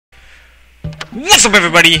What's up,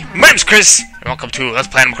 everybody? My name's Chris, and welcome to Let's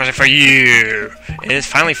Play Animal Crossing for You. It is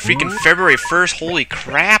finally freaking February 1st. Holy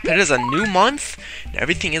crap, it is a new month, and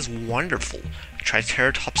everything is wonderful.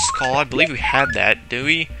 Triceratops skull, I believe we had that, do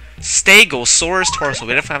we? Stegosaurus torso,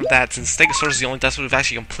 we didn't have that, since Stegosaurus is the only task we've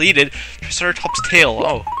actually completed. Triceratops tail,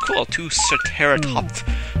 oh, cool, 2 Triceratops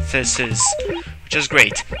faces, which is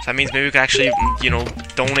great. So that means maybe we could actually, you know,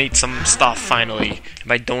 donate some stuff, finally. And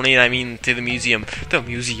by donate, I mean to the museum. The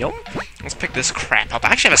museum? Let's pick this crap up. I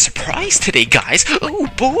actually have a surprise today, guys. Oh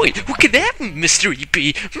boy, look at that, Mr. EP.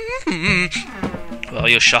 Well,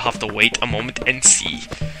 you'll just have to wait a moment and see.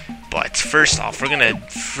 But first off, we're gonna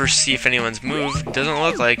first see if anyone's moved. Doesn't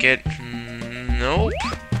look like it. Nope.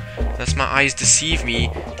 That's my eyes deceive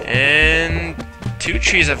me. And 2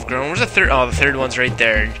 trees have grown. Where's the third? Oh, the third one's right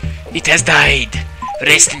there. It has died.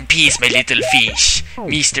 Rest in peace, my little fish.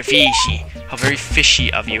 Mr. Fishy. How very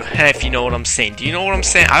fishy of you, if you know what I'm saying. Do you know what I'm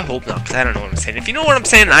saying? I hope not, because I don't know what I'm saying. If you know what I'm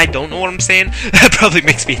saying and I don't know what I'm saying, that probably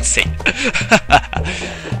makes me insane.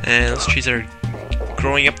 And those trees are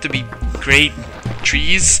growing up to be great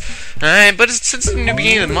trees. But since it's the new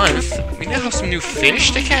beginning of the month, we now have some new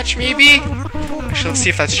fish to catch, maybe? Actually, let's see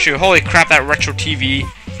if that's true. Holy crap, that retro TV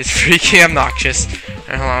is freaking obnoxious.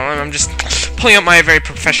 Hold on, I'm just pulling up my very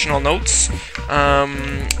professional notes.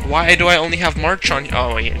 Why do I only have March on?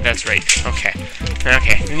 Oh, yeah, that's right. Okay.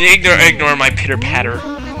 Okay. Ignore my pitter-patter.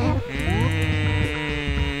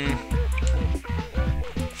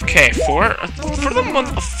 Okay, for the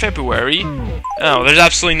month of February. Oh, there's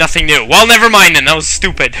absolutely nothing new. Well, never mind then. That was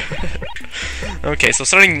stupid. Okay, so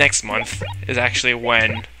starting next month is actually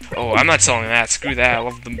when. Oh, I'm not selling that. Screw that. I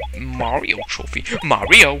love the Mario trophy.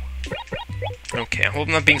 Mario. Okay, I hope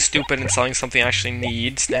I'm not being stupid and selling something I actually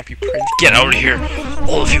need. Snappy print. Get out of here!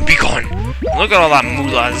 All of you, be gone! Look at all that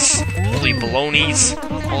moolahs. Holy balonies.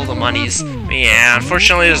 All the monies. Yeah,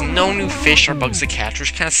 unfortunately there's no new fish or bugs to catch,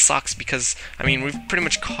 which kind of sucks because, I mean, we've pretty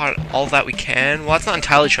much caught all that we can. Well, that's not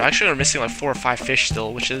entirely true. Actually, we're missing like 4 or 5 fish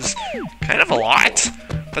still, which is kind of a lot.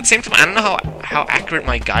 But at the same time, I don't know how accurate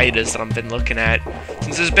my guide is that I've been looking at.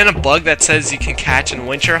 Since there's been a bug that says you can catch in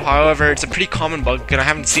winter, however, it's a pretty common bug, and I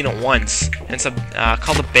haven't seen it once. And it's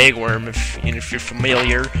called a bagworm, if you're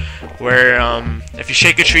familiar, where if you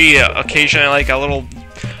shake a tree, occasionally like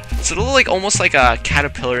it's a little like almost like a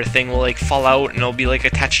caterpillar thing will like fall out and it'll be like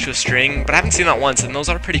attached to a string. But I haven't seen that once, and those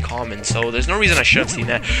are pretty common, so there's no reason I should have seen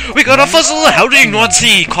that. We got a fossil! How do you not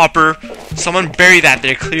see, Copper? Someone buried that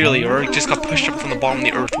there clearly, or it just got pushed up from the bottom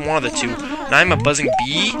of the earth. One of the two. Now I'm a buzzing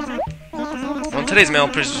bee. On today's mail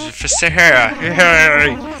for Sahara.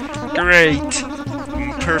 Great.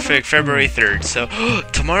 Perfect. February 3rd. So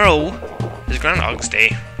tomorrow is Groundhog's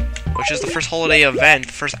Day, which is the first holiday event,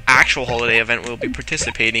 the first actual holiday event we'll be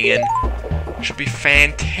participating in. It should be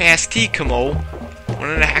fantastico when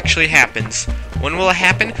it actually happens. When will it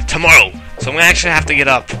happen? Tomorrow. So I'm gonna actually have to get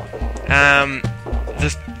up.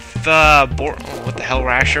 Oh, what the hell,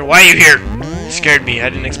 Rasher? Why are you here? You scared me. I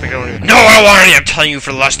didn't expect anyone. No, I don't want any. I'm telling you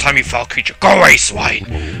for the last time, you foul creature. Go away, swine.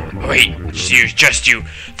 Wait, just you.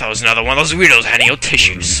 That was another one of those weirdos handing out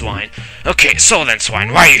tissues, swine. Okay, so then,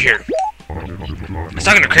 swine, why are you here? I was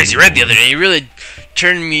talking to Crazy Red the other day. He really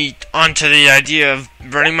turned me onto the idea of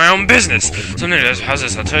running my own business. So how's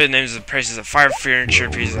this? I'll tell you the names of the prices of 5 furniture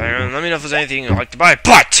pieces. Let me know if there's anything you'd like to buy.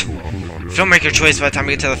 But if you don't make your choice by the time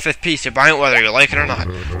we get to the 5th piece, you're buying it whether you like it or not.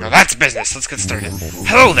 Now that's business. Let's get started.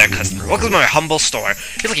 Hello there, customer. Welcome to my humble store.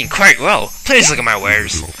 You're looking quite well. Please look at my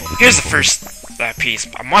wares. Here's the first piece.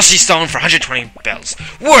 A mossy stone for 120 bells.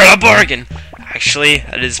 What a bargain! Actually,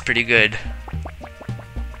 that is pretty good.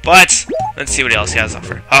 But let's see what else he has to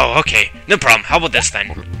offer. Oh, okay. No problem. How about this then?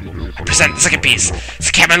 I present the second piece. It's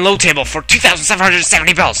a Kapp'n low table for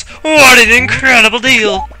 2,770 bells. What an incredible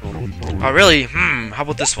deal! Oh, really? How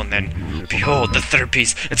about this one then? Behold, the third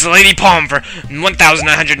piece. It's a lady palm for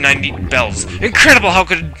 1,990 bells. Incredible! How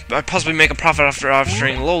could I possibly make a profit after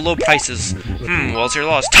offering low prices? Well, it's your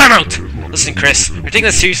loss. Time out! Listen, Chris. You're taking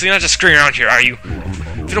this seriously. You're not just screwing around here, are you?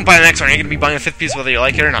 If you don't buy the next one, you're going to be buying the 5th piece whether you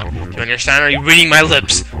like it or not. Do you understand? Are you reading my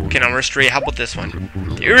lips? Okay, now we're straight. How about this one?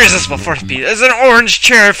 The irresistible 4th piece is an orange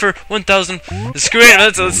chair for 1,000. Screw it.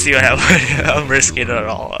 Let's see what happens. I'm risking it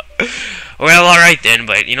all. Well, alright then,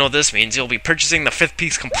 but you know what this means. You'll be purchasing the 5th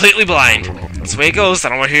piece completely blind. That's the way it goes. I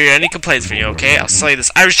don't want to hear any complaints from you, okay? I'll sell you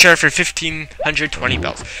this Irish chair for 1,520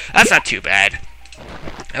 bells. That's not too bad.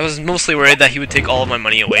 I was mostly worried that he would take all of my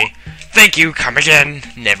money away. Thank you, come again.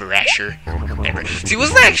 Never, Rasher. Never. See,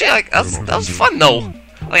 wasn't that actually, like, that was fun, though.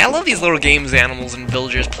 Like, I love these little games animals and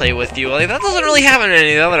villagers play with you. Like, that doesn't really happen in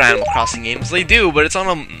any of the other Animal Crossing games. They do, but it's on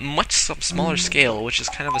a much smaller scale, which is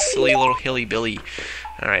kind of a silly little hilly-billy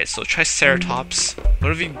Alright, so Triceratops. What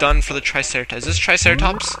have you done for the Triceratops? Is this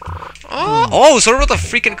Triceratops? Oh, so we're about to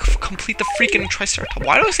freaking complete the freaking Triceratops.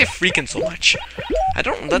 Why do I say freaking so much?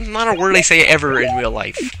 That's not a word I say ever in real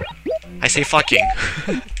life. I say fucking.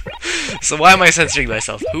 So why am I censoring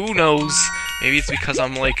myself? Who knows? Maybe it's because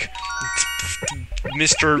I'm like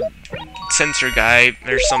Mr. Censor guy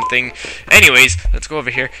or something. Anyways, let's go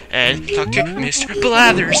over here and talk to Mr.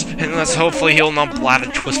 Blathers, and hopefully he'll not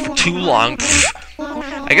blather to us for too long.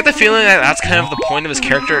 I get the feeling that that's kind of the point of his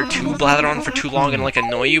character, to blather on for too long and like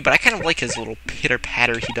annoy you, but I kind of like his little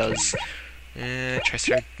pitter-patter he does.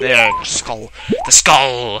 Skull. The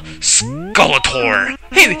skull! Skeletor!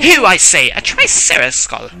 Who I say, a Triceratops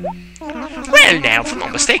skull. Well now, if I'm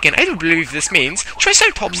not mistaken, I don't believe this means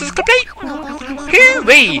Triceratops is complete.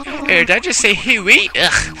 Hooey! Did I just say hooey?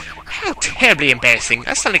 Ugh, how terribly embarrassing.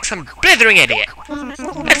 I sound like some blithering idiot.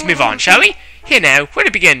 Let's move on, shall we? Here now, where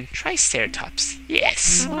to begin? Triceratops.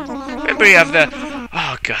 Yes. Remember you have the...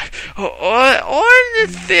 Oh god.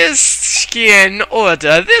 On this skin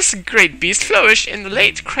order, this great beast flourished in the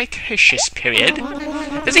late Cretaceous period.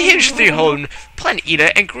 There's a huge three-horned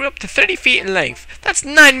plant-eater and grew up to 30 feet in length. That's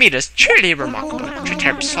 9 meters. Truly remarkable.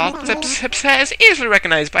 Triceratops is easily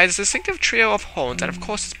recognized by its distinctive trio of horns and, of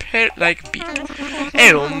course, its parrot-like beak.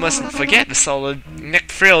 Oh, mustn't forget the solid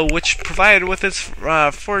neck frill, which provided with its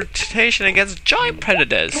fortification against giant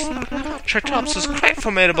predators. Triceratops was quite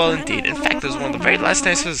formidable indeed. In fact, it was one of the very last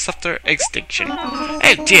dinosaurs after extinction.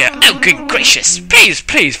 Oh dear, oh good gracious,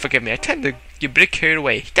 please forgive me, I tend to get a bit carried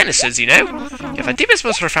away. Dinosaurs, you know? You have a deepest,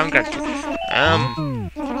 most profound gratitude.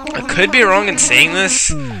 I could be wrong in saying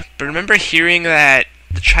this, but remember hearing that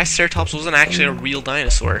the Triceratops wasn't actually a real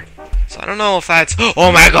dinosaur. So I don't know if that's...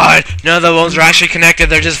 Oh my god! None of the bones are actually connected,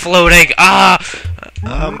 they're just floating! Ah!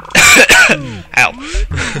 Ow.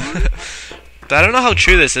 I don't know how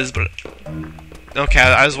true this is, but... Okay,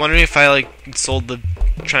 I was wondering if I, like, sold the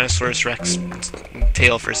Tyrannosaurus Rex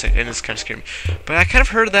tail for a second, and it's kind of scared me. But I kind of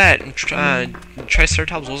heard that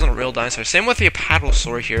Triceratops wasn't a real dinosaur. Same with the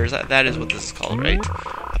Apatosaur here. That is what this is called, right?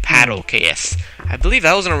 Apato, okay, yes. I believe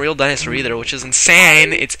that wasn't a real dinosaur either, which is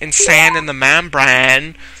insane. It's insane in the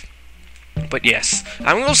membrane. But yes,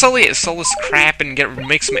 I'm gonna sell this crap and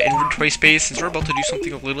make some inventory space since we're about to do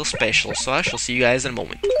something a little special. So I shall see you guys in a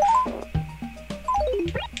moment.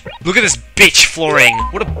 Look at this bitch flooring.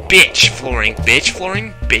 What a bitch flooring. Bitch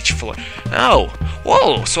flooring? Bitch flooring. Oh.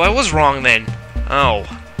 Whoa. So I was wrong then. Oh.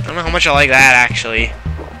 I don't know how much I like that, actually.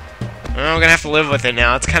 I'm gonna have to live with it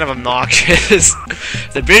now. It's kind of obnoxious.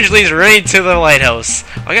 The bridge leads right to the lighthouse.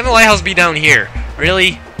 Why can't the lighthouse be down here?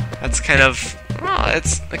 Really? That's kind of... Oh,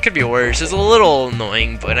 it could be worse. It's a little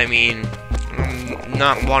annoying, but I mean... I'm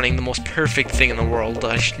not wanting the most perfect thing in the world,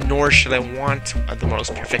 nor should I want the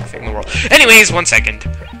most perfect thing in the world. Anyways, 1 second.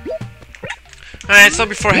 Alright, so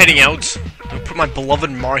before heading out, I'll put my beloved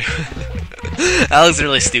Mario... That looks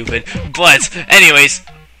really stupid. But, anyways,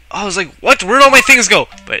 I was like, what? Where'd all my things go?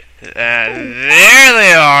 But, there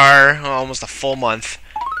they are. Oh, almost a full month.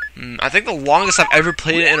 I think the longest I've ever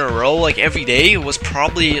played it in a row, like every day, was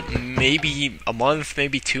probably maybe a month,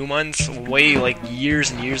 maybe 2 months, way like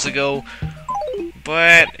years and years ago.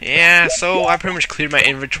 But yeah, so I pretty much cleared my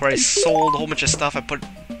inventory. I sold a whole bunch of stuff. I put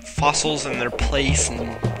fossils in their place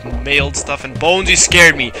and mailed stuff. And Bones, you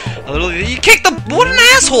scared me. You kicked the... What an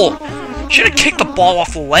asshole! Should have kicked the ball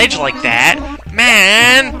off the ledge like that.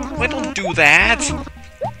 Man, why don't do that?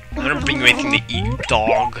 I don't bring you anything to eat, you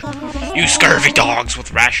dog. You scurvy dogs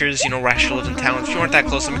with Rashers. You know Rasher lives in town. If you weren't that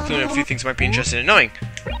close, I'm including a few things you might be interested in knowing.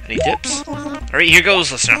 Any tips? Alright, here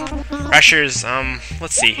goes, listen up. Rashers,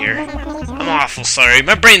 let's see here. I'm awful sorry.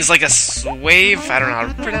 My brain's like a wave. I don't know how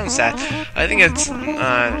to pronounce that. I think it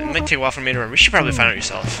might take a while for me to remember. You should probably find out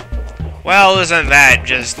yourself. Well, isn't that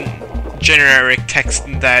just generic text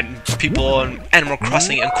that people on Animal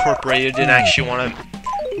Crossing Incorporated didn't actually want to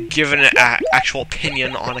give an actual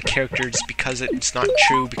opinion on a character just because it's not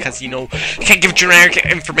true, because, you know, you can't give generic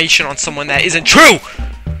information on someone that isn't true!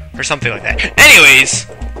 Or something like that. Anyways,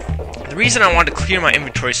 the reason I wanted to clear my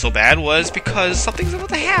inventory so bad was because something's about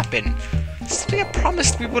to happen. Something I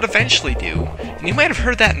promised we would eventually do. And you might have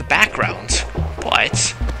heard that in the background.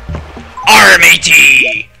 But...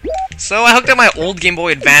 RMAT! So I hooked up my old Game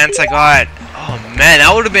Boy Advance I got... Oh man,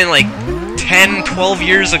 that would have been like 10, 12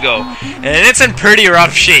 years ago. And it's in pretty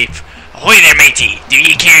rough shape. Ahoy there, matey! Do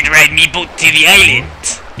you care to ride me boat to the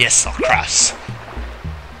island? Yes, I'll cross.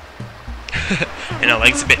 And I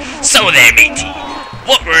legs a bit. So there, matey.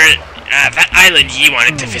 What were that island ye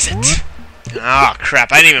wanted to visit? Oh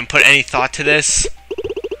crap! I didn't even put any thought to this.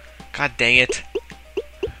 God dang it.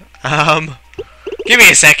 Give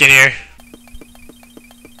me a second here.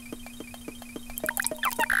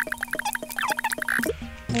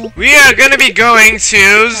 We are gonna be going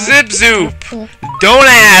to Zip Zoop. Don't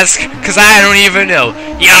ask, cause I don't even know.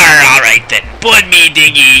 You're alright then. Put me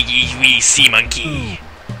dingy, ye wee sea monkey.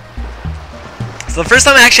 So the first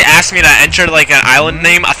time it actually asked me to enter like an island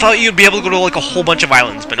name, I thought you'd be able to go to like a whole bunch of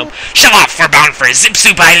islands, but nope. Shut off, we're bound for Zip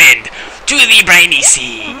Zoop Island, to the briny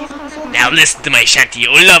sea. Now listen to my shanty,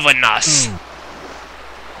 O love on us.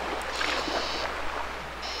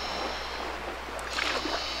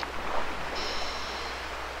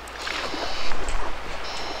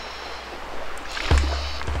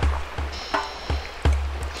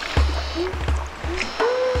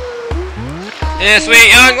 This sweet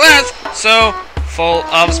young lass, so full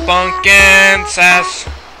of spunk and sass.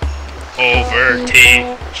 Over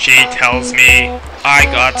tea, she tells me I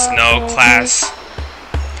got no class.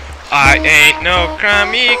 I ain't no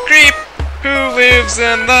crummy creep who lives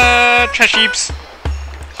in the trash heaps.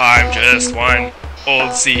 I'm just one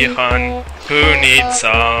old sea hun who needs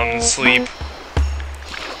some sleep.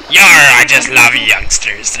 Yar, I just love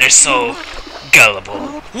youngsters, they're so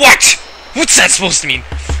gullible. What? What's that supposed to mean?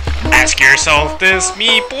 Ask yourself this,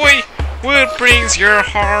 me boy, what brings your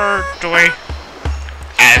heart joy?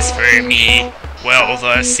 As for me, well,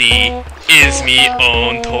 the sea is me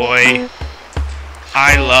own toy.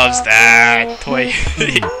 I loves that toy.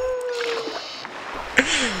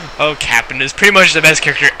 Oh, Kapp'n is pretty much the best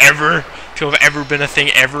character ever to have ever been a thing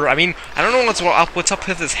ever. I mean, I don't know what's up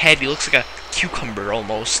with his head. He looks like a cucumber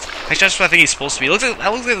almost. Actually, that's what I think he's supposed to be.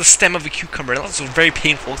 That looks like the stem of a cucumber. That looks very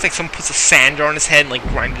painful. It looks like someone puts a sander on his head and like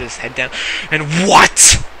grinded his head down. And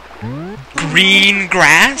what? Green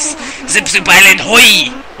grass? Zip Zoop Island,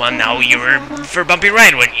 hoy! Well, now you're for a bumpy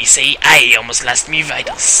ride when you say I almost lost me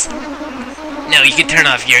vitals. Now you can turn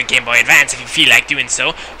off your Game Boy Advance if you feel like doing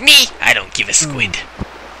so. Me, I don't give a squid.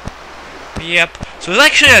 Yep. So there's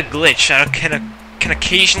actually a glitch that can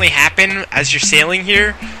occasionally happen as you're sailing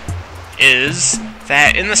here. Is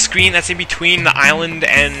that in the screen that's in between the island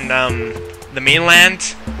and the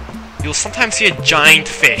mainland, you'll sometimes see a giant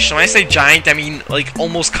fish. And when I say giant, I mean like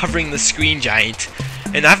almost covering the screen giant.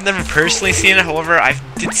 And I've never personally seen it, however, I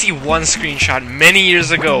did see one screenshot many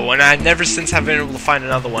years ago, and I never since have been able to find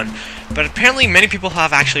another one. But apparently many people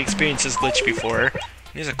have actually experienced this glitch before.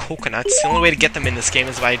 These are coconuts. The only way to get them in this game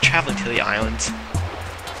is by traveling to the island.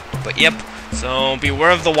 But yep, so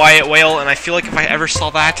beware of the Wyatt whale, and I feel like if I ever saw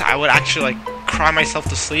that, I would actually like cry myself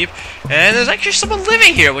to sleep. And there's actually someone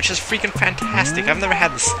living here, which is freaking fantastic. I've never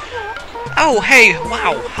had this. Oh, hey,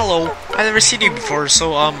 wow, hello. I've never seen you before,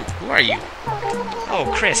 so who are you? Oh,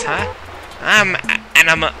 Chris, huh? I'm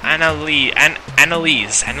Annalise.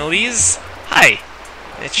 Annalise? Hi.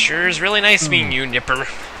 It sure is really nice meeting you, Nipper.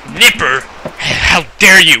 Nipper? How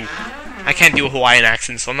dare you! I can't do a Hawaiian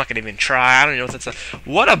accent, so I'm not gonna even try. I don't know if that's a...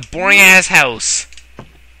 What a boring-ass house!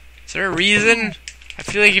 Is there a reason? I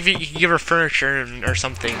feel like if you could give her furniture or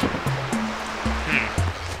something.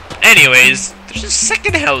 Anyways, there's a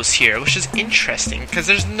second house here, which is interesting, because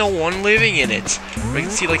there's no one living in it. We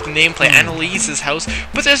can see, like, the nameplate, Annalise's house,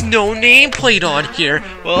 but there's no nameplate on here.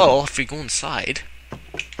 Well, if we go inside,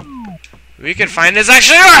 we can find it's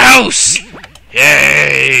actually our house!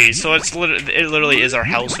 Yay! So it literally is our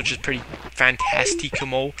house, which is pretty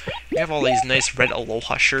fantastico. We have all these nice red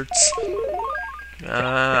Aloha shirts.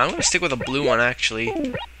 I'm gonna stick with a blue one, actually.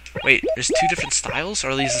 Wait, there's two different styles?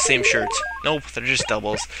 Or are these the same shirts? Nope, they're just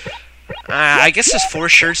doubles. I guess there's 4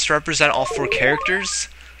 shirts to represent all 4 characters.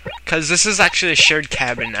 Because this is actually a shared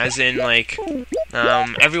cabin, as in, like,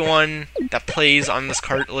 everyone that plays on this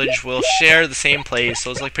cartilage will share the same place,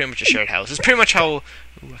 so it's like pretty much a shared house. It's pretty much how...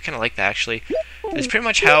 Ooh, I kind of like that, actually. It's pretty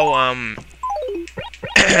much how,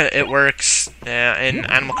 it works in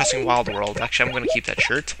Animal Crossing Wild World. Actually, I'm going to keep that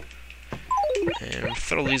shirt. And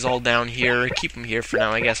throw these all down here. Keep them here for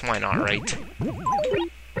now, I guess. Why not, right?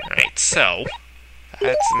 Alright, so...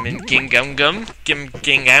 That's Gangnam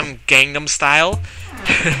style.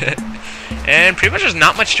 And pretty much there's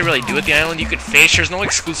not much to really do at the island. You could fish. There's no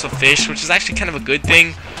exclusive fish, which is actually kind of a good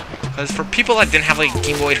thing. Because for people that didn't have like a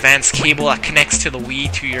Game Boy Advance cable that connects to the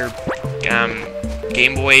Wii to your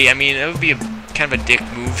Game Boy, I mean, it would be kind of a dick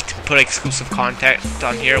move to put exclusive content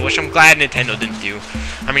on here, which I'm glad Nintendo didn't do.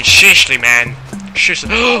 I mean, seriously, man. Seriously.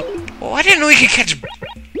 Oh, I didn't know you could catch...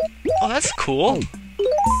 Oh, that's cool.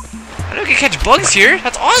 I know you can catch bugs here.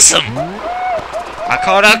 That's awesome. I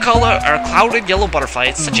caught a clouded yellow butterfly.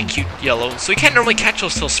 It's such a cute yellow. So you can't normally catch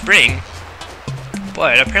those till spring.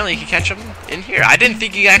 But apparently you can catch them in here. I didn't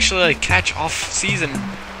think you could actually like, catch off-season.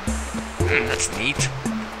 That's neat.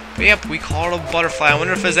 But yep, we caught a butterfly. I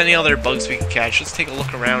wonder if there's any other bugs we can catch. Let's take a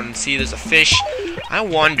look around and see. There's a fish. I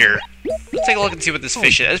wonder. Let's take a look and see what this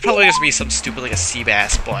fish is. It's probably going to be something stupid like a sea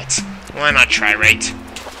bass, but why not try, right?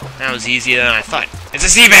 That was easier than I thought. It's a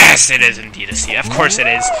sea bass! It is indeed a sea. Of course it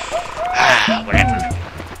is. Ah, whatever.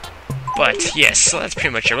 But, yes, so that's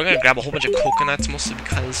pretty much it. We're gonna grab a whole bunch of coconuts, mostly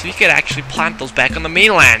because we could actually plant those back on the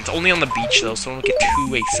mainland. Only on the beach, though, so don't get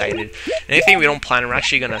too excited. Anything we don't plant, we're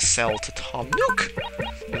actually gonna sell to Tom Nook.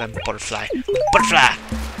 Look at that butterfly. Butterfly!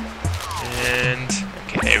 And,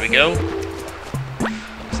 okay, there we go.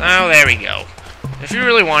 So, there we go. If you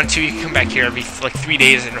really want to, you can come back here every, like, 3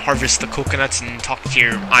 days and harvest the coconuts and talk to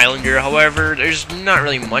your islander. However, there's not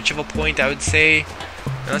really much of a point, I would say,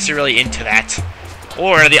 unless you're really into that.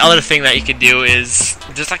 Or, the other thing that you could do is,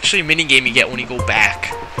 there's actually a minigame you get when you go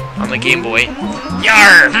back on the Game Boy.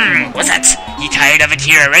 Yar! What's that? You tired of it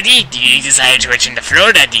here already? Do you desire to return to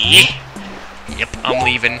Florida, do ye? Yep, I'm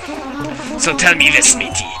leaving. So tell me this,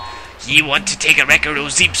 matey. Ye want to take a record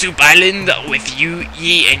of Zip Zoop Island with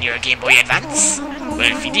ye and your Game Boy Advance? Well,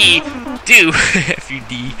 if ye do, if you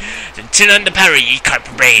D, then turn on the power, ye carp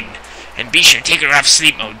brain. And be sure to take her off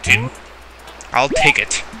sleep mode, too. I'll take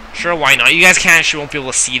it. Sure, why not? You guys won't be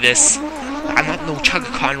able to see this. I'm not no Chug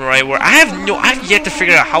Conroy, where I've yet to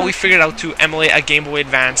figure out how we figured out to emulate a Game Boy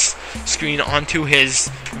Advance screen onto his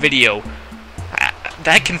video.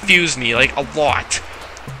 That confused me, like, a lot.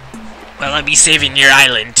 Well, I'll be saving your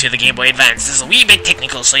island to the Game Boy Advance. This is a wee bit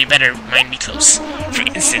technical, so you better mind me close. For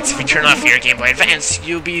instance, if you turn off your Game Boy Advance,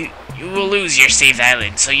 you will lose your saved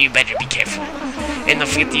island, so you better be careful. And don't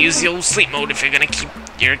forget to use the old sleep mode if you're gonna keep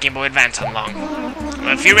your Game Boy Advance on long.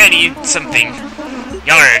 Well, if you're ready, something.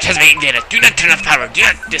 Yar, Tasmanian data. Do not turn off power. Do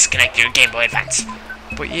not disconnect your Game Boy Advance.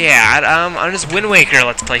 But yeah, on his Wind Waker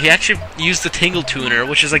Let's Play, he actually used the Tingle Tuner,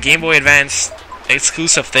 which is a Game Boy Advance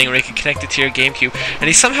exclusive thing where you can connect it to your GameCube, and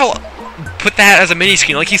he somehow put that as a mini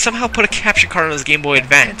screen. Like, he somehow put a capture card on his Game Boy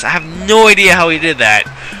Advance. I have no idea how he did that.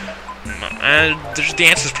 The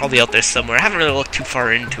answer's probably out there somewhere. I haven't really looked too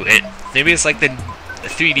far into it. Maybe it's like the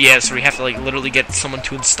 3DS where you have to, like, literally get someone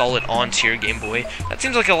to install it onto your Game Boy. That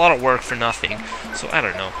seems like a lot of work for nothing, so I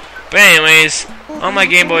don't know. But anyways, on my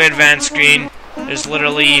Game Boy Advance screen, there's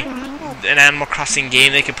literally an Animal Crossing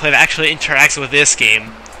game they can play that actually interacts with this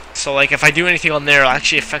game. So, like, if I do anything on there, it'll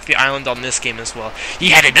actually affect the island on this game as well. Ye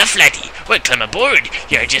had enough, laddie. Well, climb aboard.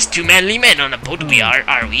 You're just two manly men on a boat we are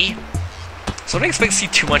we? So I don't expect to see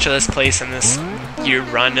too much of this place in this year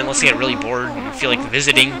run, unless you get really bored and feel like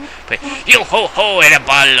visiting. But yo-ho-ho and a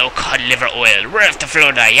bottle of cod liver oil. We're off to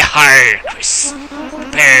Florida, yar, Chris.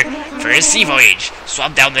 Prepare for a sea voyage.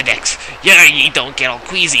 Swab down the decks. Yar, ye don't get all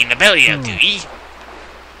queasy in the belly, do ye?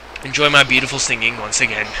 Enjoy my beautiful singing once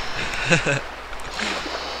again.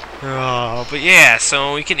 Oh, but yeah,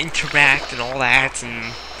 so we can interact and all that,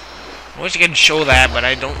 and I wish I could show that, but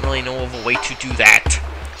I don't really know of a way to do that.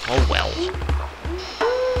 Oh well.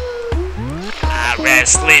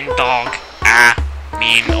 Wrestling dog.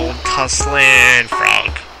 Mean old tussling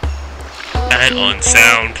frog. An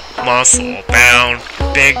unsound, muscle-bound,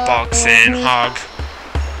 big boxing hog.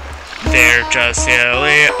 They're just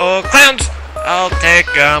silly old clowns. I'll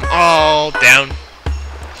take 'em all down.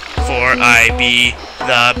 For I be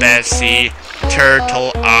the best sea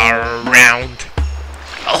turtle around.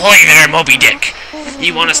 Ahoy there, Moby Dick!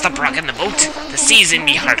 You wanna stop rocking the boat? The sea's in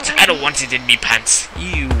me heart. I don't want it in me pants.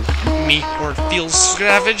 You, me heart feels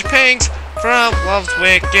savage pangs from love's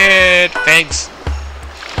wicked fangs.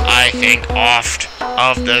 I think oft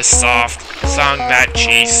of the soft song that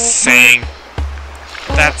she sang.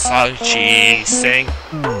 That song she sang.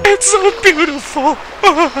 It's so beautiful.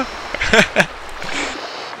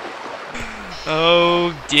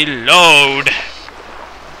 Oh, dear Lord.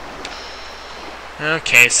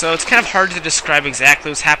 Okay, so it's kind of hard to describe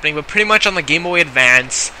exactly what's happening, but pretty much on the Game Boy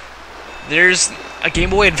Advance, there's a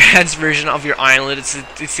Game Boy Advance version of your island.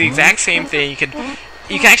 It's the exact same thing. You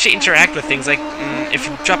can actually interact with things, like if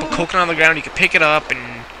you drop a coconut on the ground, you can pick it up, and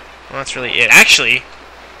well, that's really it. Actually,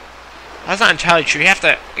 that's not entirely true. You have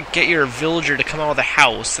to get your villager to come out of the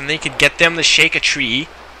house, and then you could get them to shake a tree.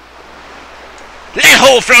 Let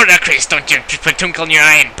ho, Florida, Chris! Don't you put twinkle in your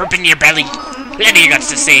eye and burp in your belly. Let you got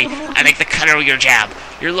to say, I like the color of your jab.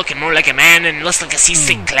 You're looking more like a man and less like a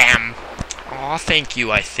seasick clam. Aw, thank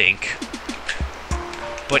you, I think.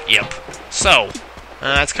 But, yep. So,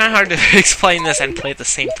 it's kind of hard to explain this and play at the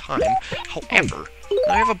same time. However,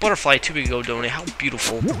 I have a butterfly too we go donate. How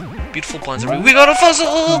beautiful. Beautiful buns. We got a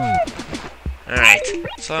fuzzle! Alright,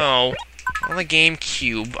 so on the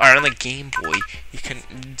GameCube, or on the Game Boy, you can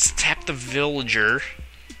tap the villager,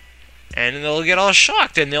 and they'll get all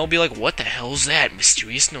shocked, and they'll be like, what the hell's that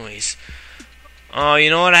mysterious noise? Oh, you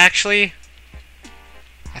know what, actually?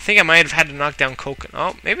 I think I might have had to knock down Coconut.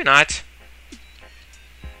 Oh, maybe not.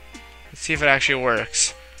 Let's see if it actually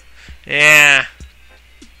works. Yeah.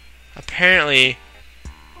 Apparently,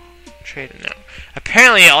 trade it now.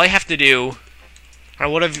 Apparently, all I have to do, or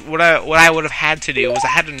what I would have had to do was I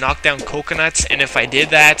had to knock down coconuts, and if I did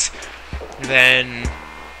that, then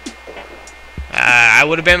I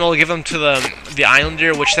would have been able to give them to the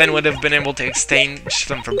islander, which then would have been able to exchange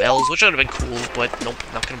them for bells, which would have been cool, but nope,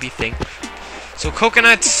 not gonna be a thing. So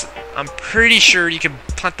coconuts, I'm pretty sure you can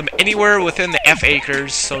plant them anywhere within the F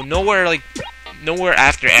acres, so nowhere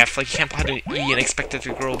after F, like you can't plant an E and expect it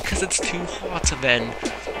to grow because it's too hot then,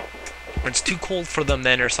 or it's too cold for them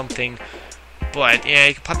then or something. But yeah,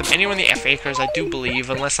 you can plant them anywhere in the F acres, I do believe,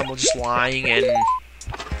 unless I'm just lying and,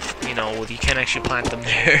 you know, you can't actually plant them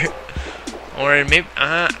there. Or maybe,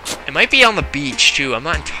 it might be on the beach too, I'm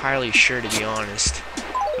not entirely sure to be honest.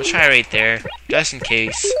 We'll try right there, just in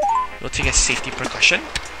case. We'll take a safety precaution.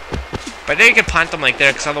 But then you can plant them like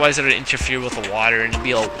there, because otherwise it would interfere with the water and it'd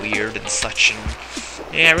be all weird and such.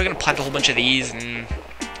 And yeah, we're gonna plant a whole bunch of these, and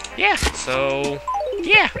yeah, so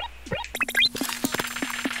yeah.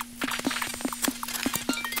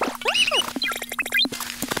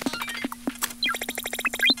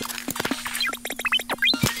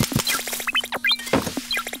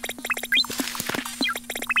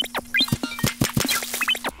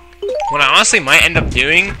 What I honestly might end up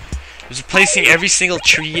doing is replacing every single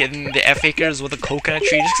tree in the F acres with a coconut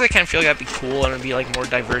tree, just because I kind of feel like that'd be cool and it'd be like more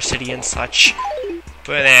diversity and such.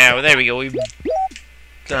 But there we go. We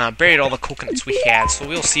buried all the coconuts we had, so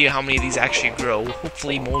we'll see how many of these actually grow.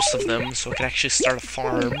 Hopefully most of them, so I can actually start a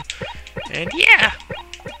farm. And yeah.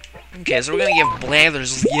 Okay, so we're gonna give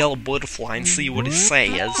Blather's yellow butterfly and see what it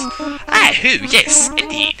says. Ah, who? Yes,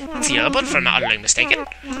 indeed. It's a yellow butterfly, if I'm not mistaken.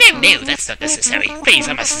 No, that's not necessary. Please,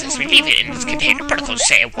 I must suggest we leave it in its container. Protocols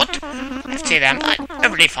say what? I have to say that I'm not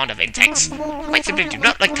overly fond of insects. Quite simply do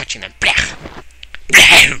not like touching them. Blech.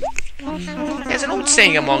 There's an old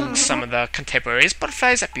saying among some of the contemporaries,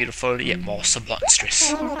 butterflies are beautiful, yet most are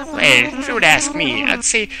monstrous. Well, if you were to ask me, I'd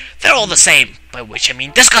say they're all the same, by which I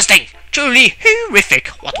mean disgusting, truly horrific.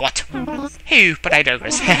 What? Who? But I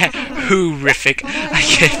digress. Horrific. I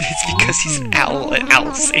get it, it's because he's an owl, and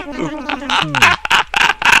owls say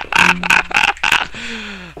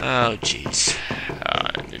Oh, jeez.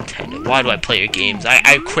 Nintendo, why do I play your games?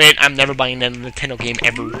 I quit, I'm never buying a Nintendo game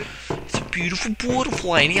ever. It's a beautiful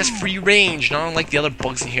butterfly, and he has free range, not unlike the other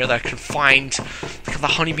bugs in here that are confined, like the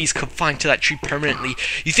honeybees confined to that tree permanently.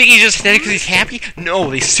 You think he's just dead because he's happy? No,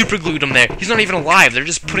 they super glued him there. He's not even alive, they're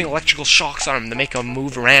just putting electrical shocks on him to make him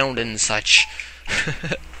move around and such.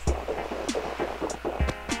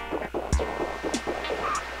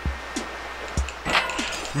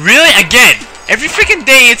 Really? Again? Every freaking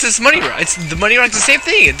day it's this money rock. The money rock's the same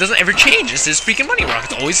thing. It doesn't ever change. It's this freaking money rock.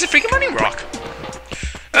 It's always the freaking money rock.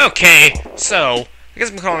 Okay, so I guess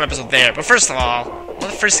I'm calling an episode there. But first of all, one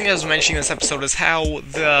of the first things I was mentioning in this episode is how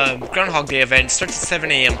the Groundhog Day event starts at 7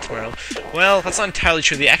 AM tomorrow. Well, that's not entirely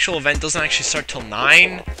true. The actual event doesn't actually start till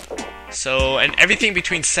 9. So, and everything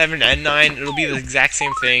between 7 and 9, it'll be the exact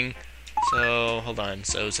same thing. So, hold on.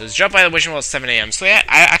 So it says drop by the wishing well at 7 AM. So yeah,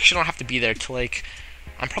 I actually don't have to be there till like,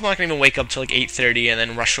 I'm probably not gonna even wake up till like 8:30 and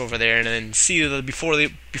then rush over there and then see the before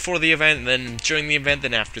the event, and then during the event,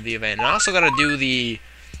 then after the event. And I also gotta do the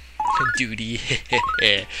duty.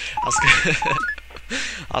 I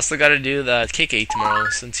also gotta do the KK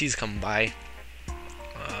tomorrow since he's coming by.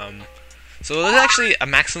 So there's actually a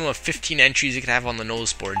maximum of 15 entries you can have on the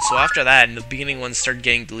nose board. So after that, and the beginning ones start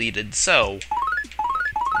getting deleted. So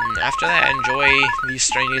after that, enjoy these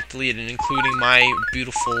starting to get deleted, including my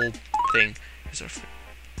beautiful thing. This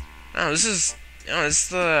is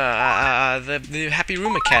the Happy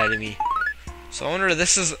Room Academy. So I wonder,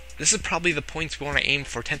 this is probably the points we want to aim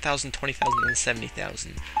for: 10,000, 20,000, and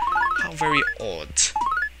 70,000. How very odd.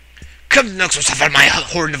 Come next to suffer my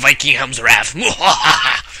horned Viking helm's wrath.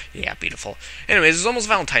 Yeah, beautiful. Anyways, it's almost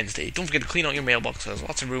Valentine's Day. Don't forget to clean out your mailbox. There's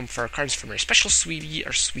lots of room for cards from your special sweetie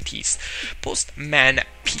or sweeties. Postman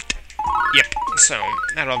Pete. Yep, so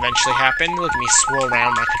that'll eventually happen. Look at me swirl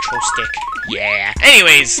around my control stick. Yeah.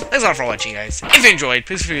 Anyways, thanks a lot for watching, guys. If you enjoyed,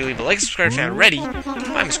 please feel free to leave a like, subscribe if you're not already.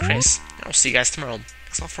 My name is Chris, and I'll see you guys tomorrow.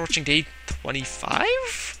 Thanks a lot for watching day 25,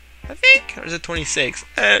 I think? Or is it 26?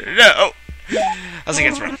 No. I'll see you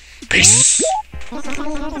guys tomorrow. Peace.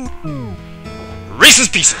 Reese's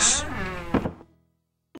Pieces.